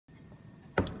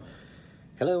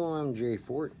Hello, I'm Jerry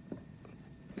Fort.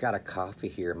 Got a coffee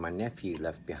here my nephew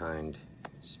left behind.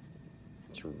 It's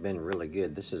been really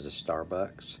good. This is a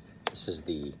Starbucks. This is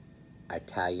the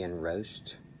Italian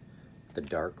roast, the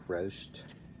dark roast.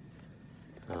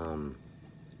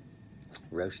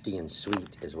 Roasty and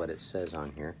sweet is what it says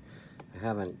on here. I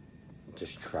haven't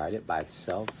just tried it by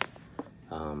itself.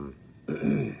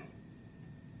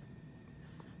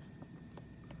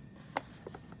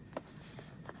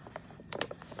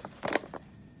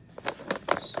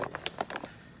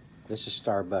 This is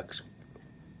Starbucks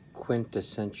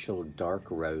quintessential dark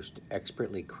roast,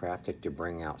 expertly crafted to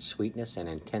bring out sweetness and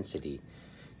intensity.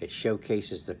 It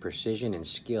showcases the precision and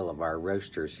skill of our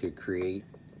roasters who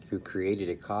created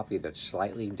a coffee that's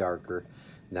slightly darker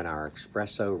than our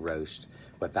espresso roast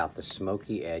without the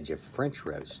smoky edge of French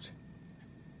roast.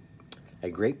 A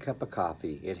great cup of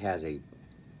coffee. It has a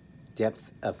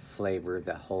depth of flavor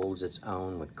that holds its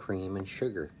own with cream and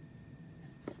sugar.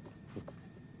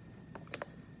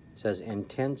 It says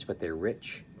intense with a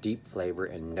rich, deep flavor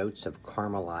and notes of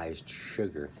caramelized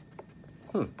sugar.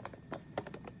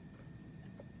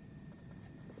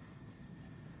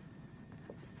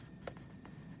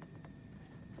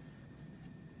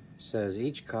 Says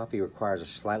each coffee requires a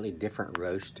slightly different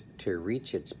roast to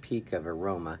reach its peak of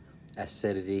aroma,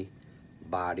 acidity,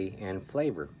 body, and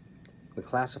flavor. We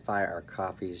classify our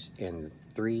coffees in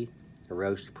 3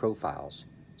 roast profiles,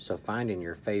 so finding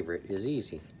your favorite is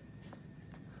easy.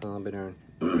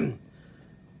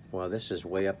 Well, this is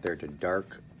way up there to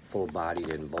dark, full-bodied,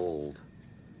 and bold.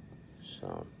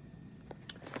 So,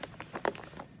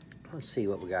 let's see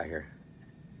what we got here.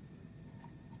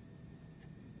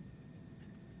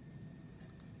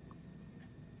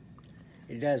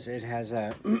 It has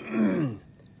a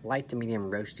light to medium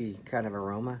roasty kind of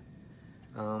aroma.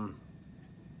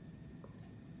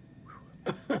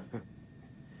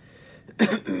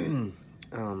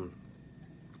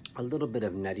 A little bit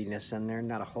of nuttiness in there,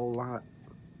 not a whole lot.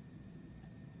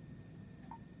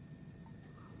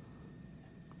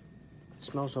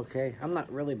 Smells okay. I'm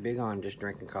not really big on just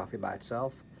drinking coffee by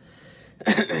itself.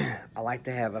 I like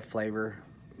to have a flavor,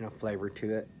 flavor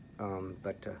to it.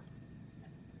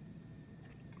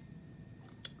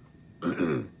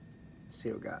 Let's see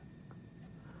what we got.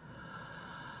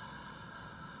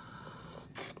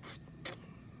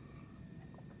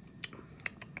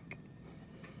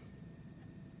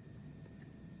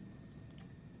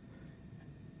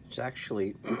 It's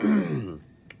actually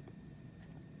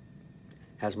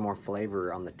has more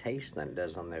flavor on the taste than it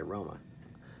does on the aroma.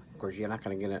 Of course, you're not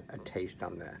going to get a taste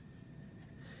on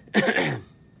the,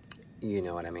 you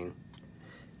know what I mean.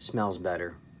 Smells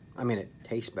better. I mean, it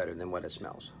tastes better than what it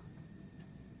smells.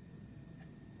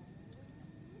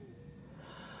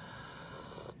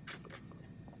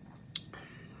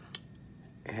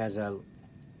 It has a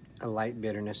light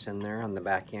bitterness in there on the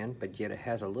back end, but yet it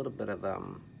has a little bit of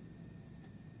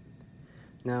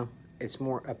no, it's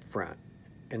more up front.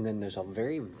 And then there's a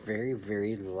very, very,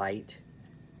 very light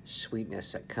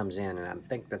sweetness that comes in, and I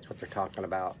think that's what they're talking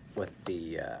about with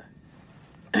the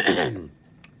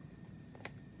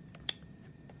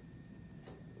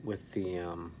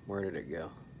where did it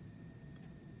go?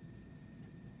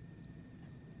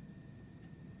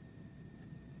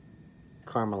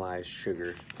 Caramelized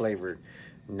sugar, flavored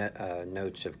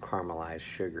notes of caramelized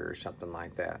sugar or something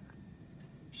like that.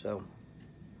 So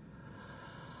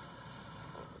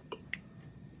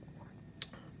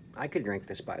I could drink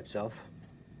this by itself.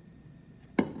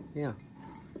 Yeah.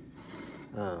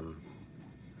 Am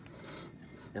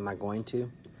I going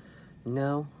to?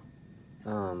 No.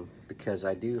 Because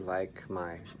I do like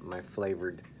my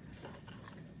flavored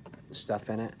stuff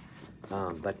in it.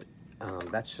 But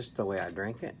that's just the way I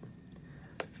drink it.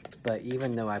 But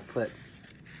even though I put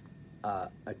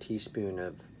a teaspoon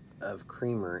of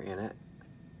creamer in it,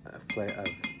 of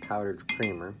powdered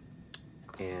creamer,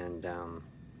 and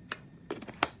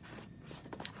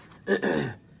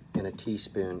and a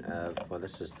teaspoon of, well,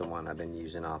 this is the one I've been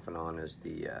using off and on, is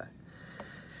the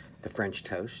French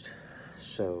toast.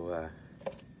 So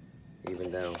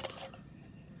even though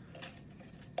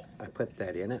I put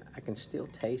that in it, I can still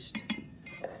taste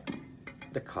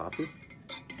the coffee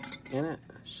in it.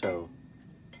 So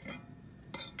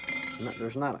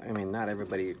not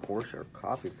everybody, of course, are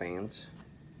coffee fans.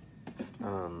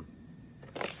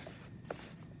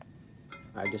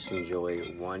 I just enjoy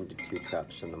 1 to 2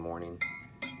 cups in the morning.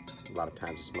 A lot of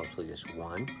times it's mostly just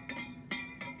one.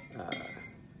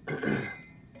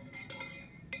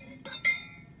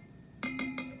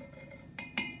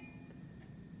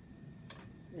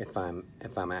 If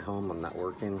I'm at home, I'm not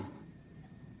working,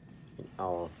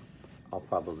 I'll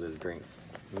probably drink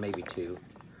maybe 2,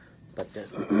 But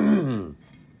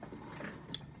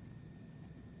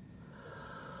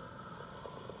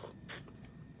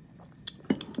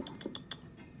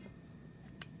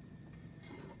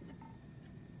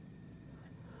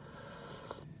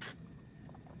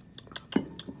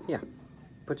yeah,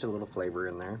 puts a little flavor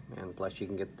in there, and plus you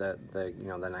can get the you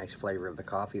know, the nice flavor of the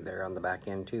coffee there on the back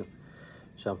end too.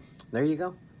 So there you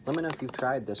go. Let me know if you've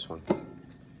tried this one,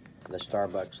 the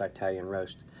Starbucks Italian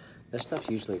roast. This stuff's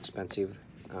usually expensive.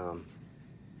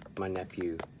 My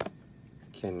nephew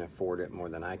can afford it more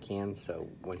than I can, so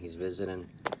when he's visiting,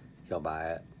 he'll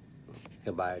buy it.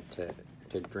 He'll buy it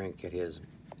to drink at his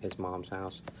mom's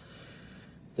house.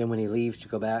 Then when he leaves to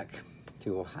go back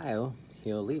to Ohio,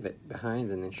 he'll leave it behind,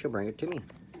 and then she'll bring it to me.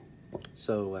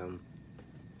 So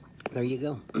there you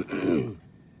go.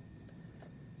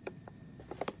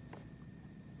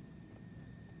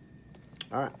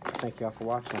 All right, thank y'all for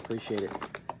watching. I appreciate it.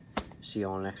 See you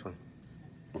on the next one.